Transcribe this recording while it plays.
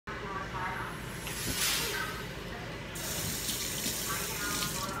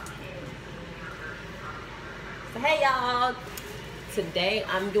Hey y'all, today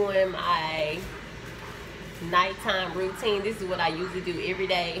I'm doing my nighttime routine. This is what I usually do every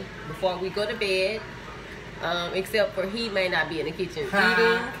day before we go to bed, except for he may not be in the kitchen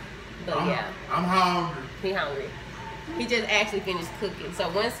eating, but yeah. I'm hungry. He hungry. He just actually finished cooking. So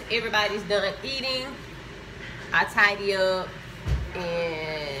once everybody's done eating, I tidy up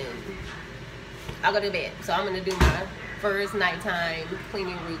and I'll go to bed. So I'm gonna do my first nighttime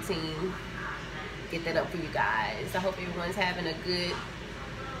cleaning routine. Get that up for you guys. I hope everyone's having a good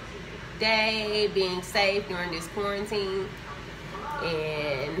day, being safe during this quarantine,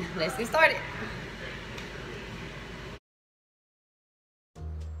 and let's get started.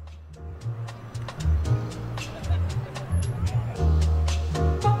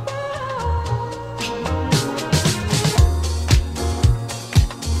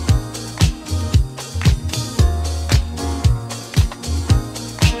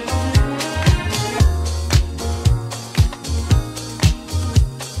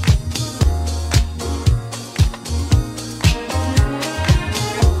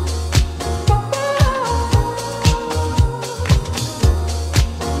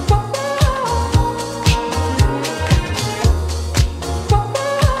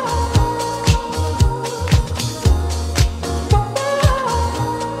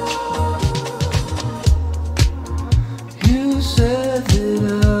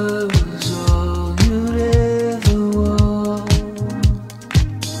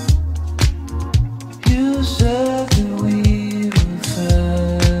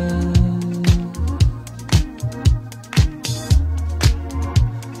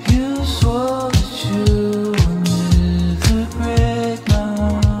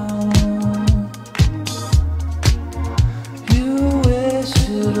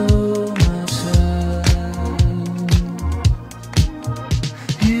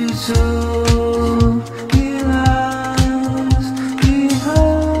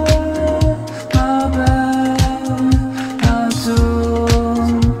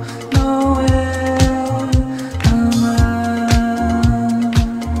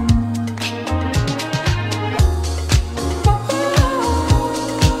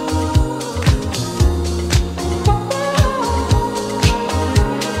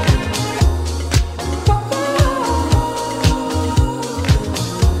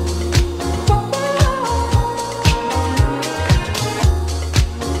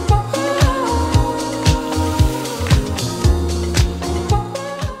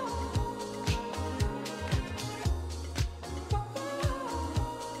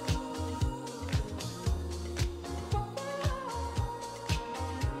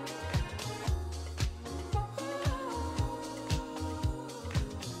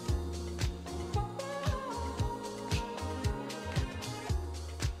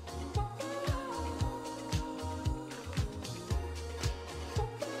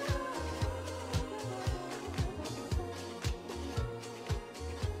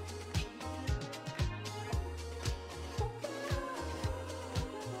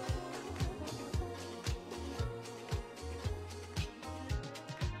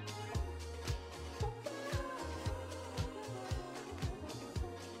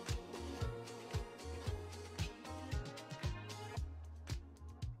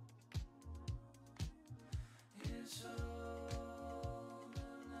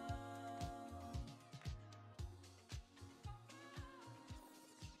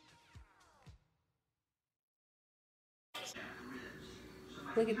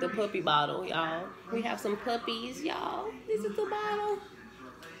 Look at the puppy bottle, y'all. We have some puppies, y'all. This is the bottle.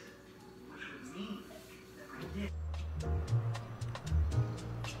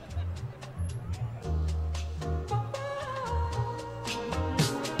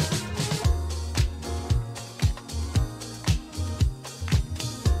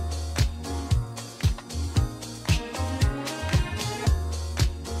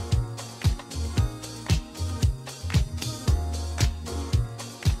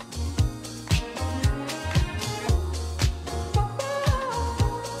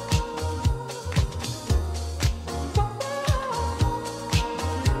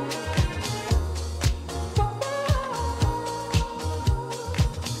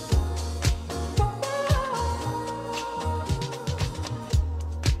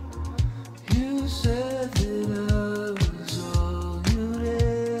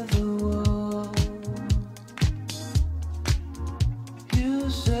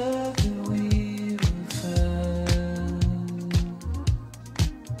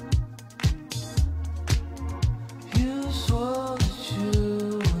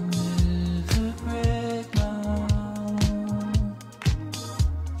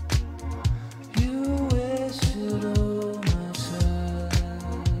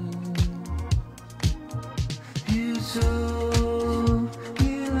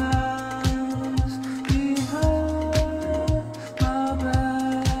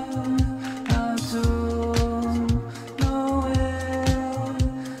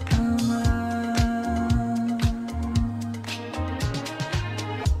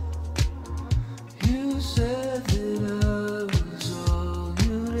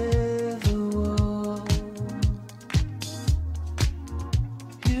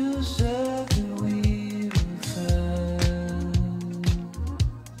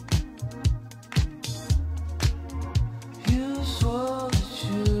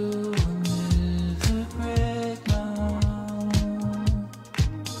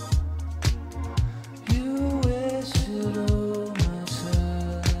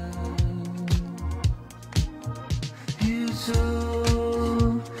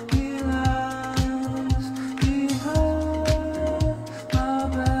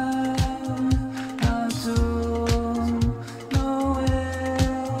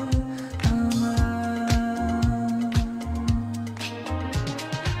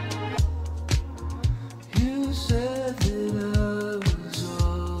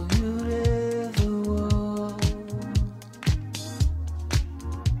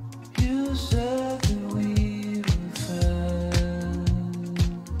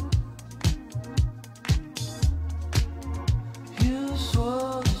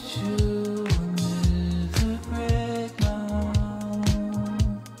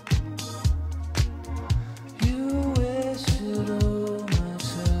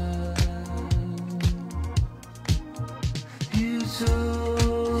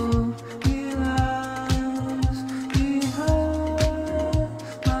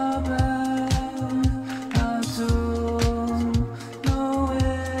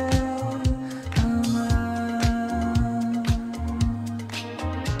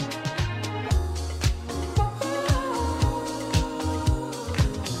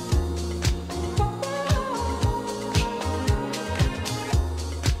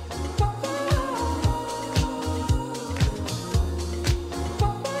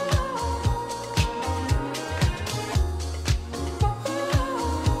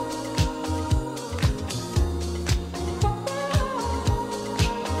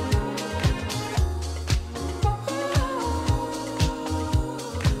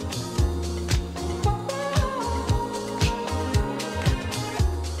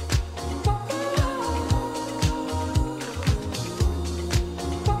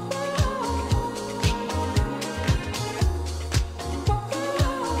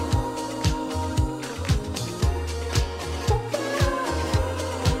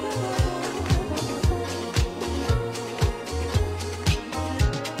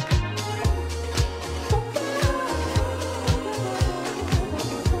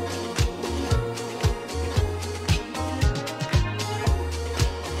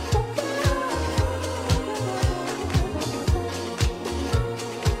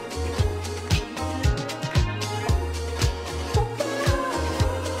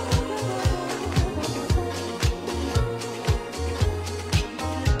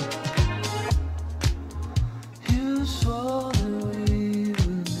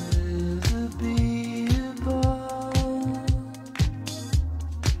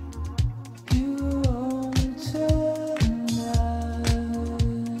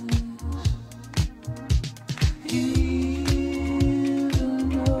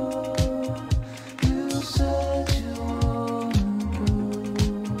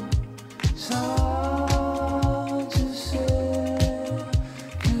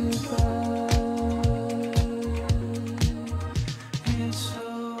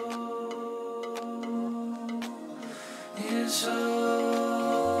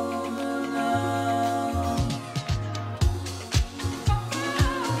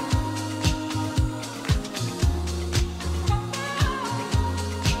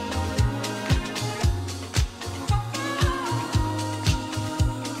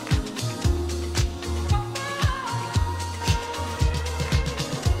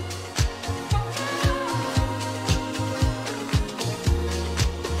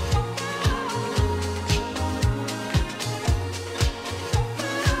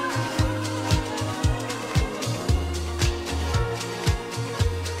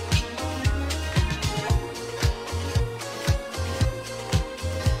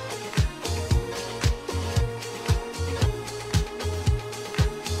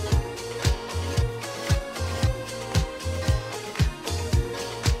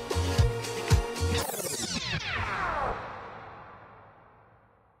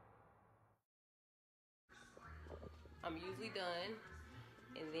 I'm usually done,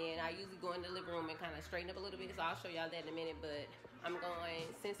 and then I usually go in the living room and kind of straighten up a little bit, so I'll show y'all that in a minute. But I'm going,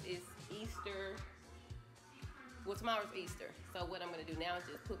 since it's Easter, well, tomorrow's Easter, so what I'm gonna do now is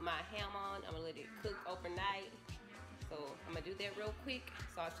just put my ham on. I'm gonna let it cook overnight, so I'm gonna do that real quick.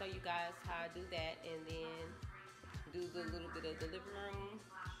 So I'll show you guys how I do that, and then do the little bit of the living room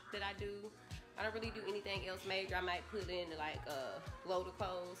that I do. I don't really do anything else major. I might put in like a load of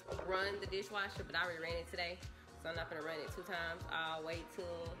clothes, run the dishwasher, but I already ran it today, so I'm not gonna run it 2 times. I'll wait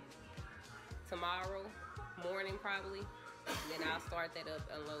till tomorrow morning probably, and then I'll start that up,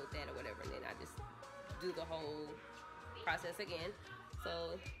 unload that or whatever, and then I just do the whole process again.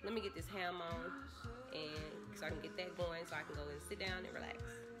 So let me get this ham on, and so I can get that going, so I can go and sit down and relax.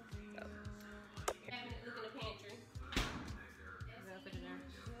 So look in the pantry.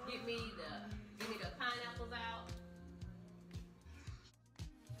 Give me the pineapples out.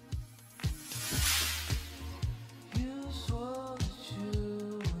 You swore that you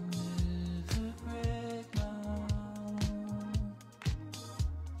would never break my heart.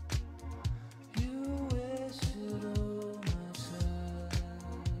 You wasted all my time.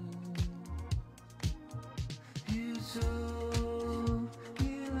 You told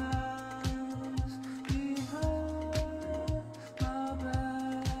me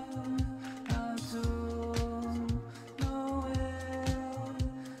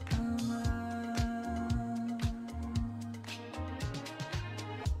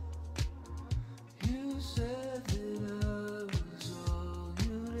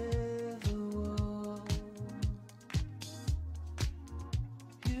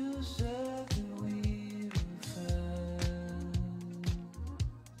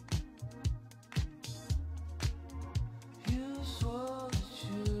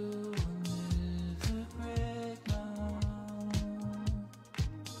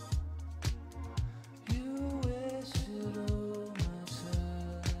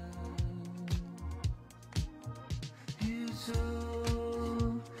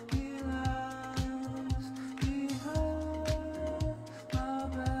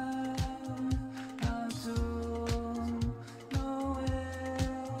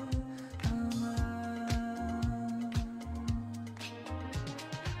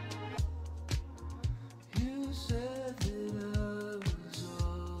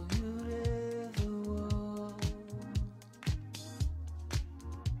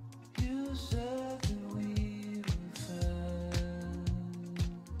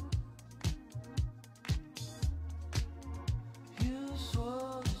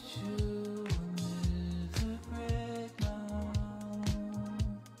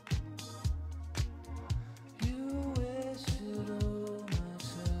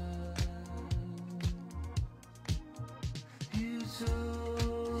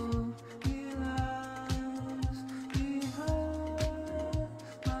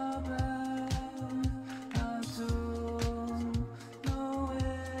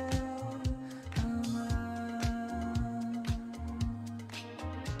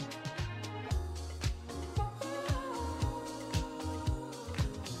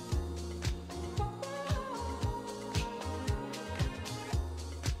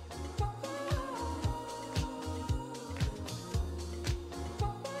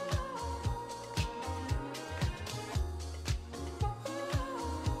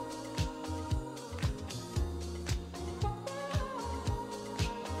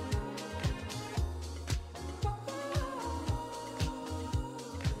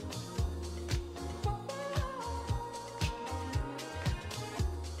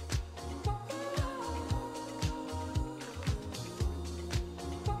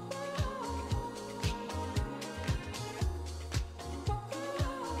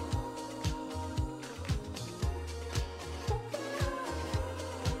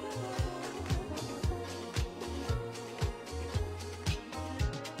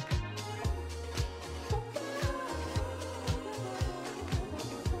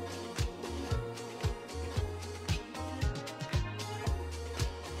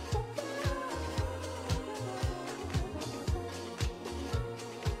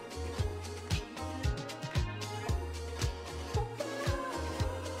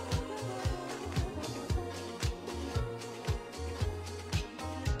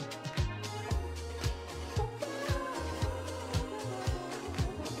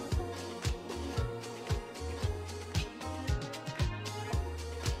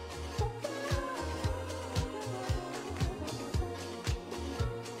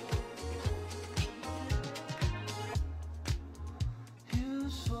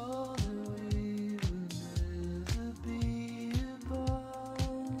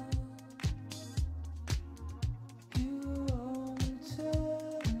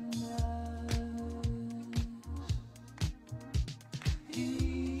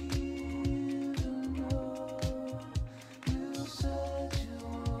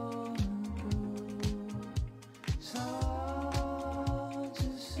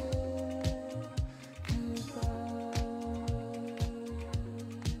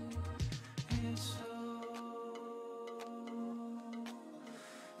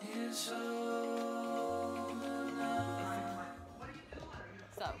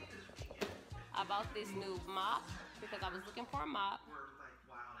bought this new mop because I was looking for a mop.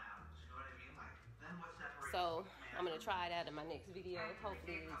 So I'm gonna try it out in my next video.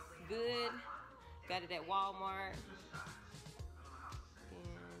 Hopefully it's good. Got it at Walmart.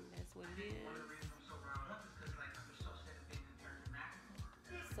 And that's what it is.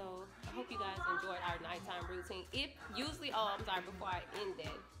 So I hope you guys enjoyed our nighttime routine. I'm sorry, before I end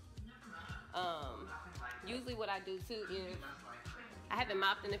that, usually what I do too is I haven't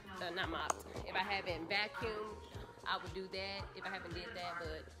mopped if I haven't vacuumed, I would do that if I haven't did that,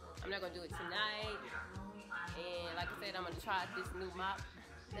 but I'm not gonna do it tonight. And like I said, I'm gonna try this new mop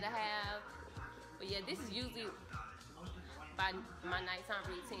that I have. But yeah, this is usually my nighttime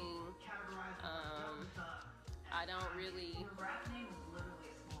routine. I don't really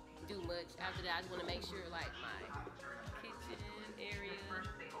do much after that. I just want to make sure like my kitchen area.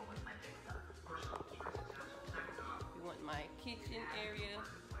 We want my kitchen area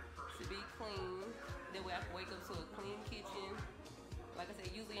to be clean. That way I can wake up to a clean kitchen. Like I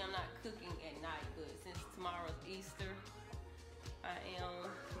said, usually I'm not cooking at night, but since tomorrow's Easter, I am.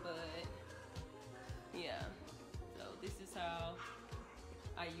 But yeah, so this is how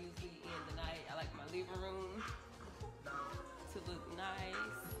I usually end the night. I like my living room to look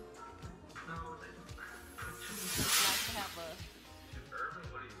nice. It's nice to have a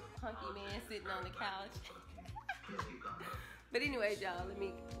hunky man sitting on the couch. But anyways, y'all, let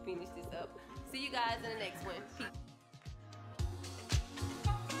me finish this up. See you guys in the next one. Peace.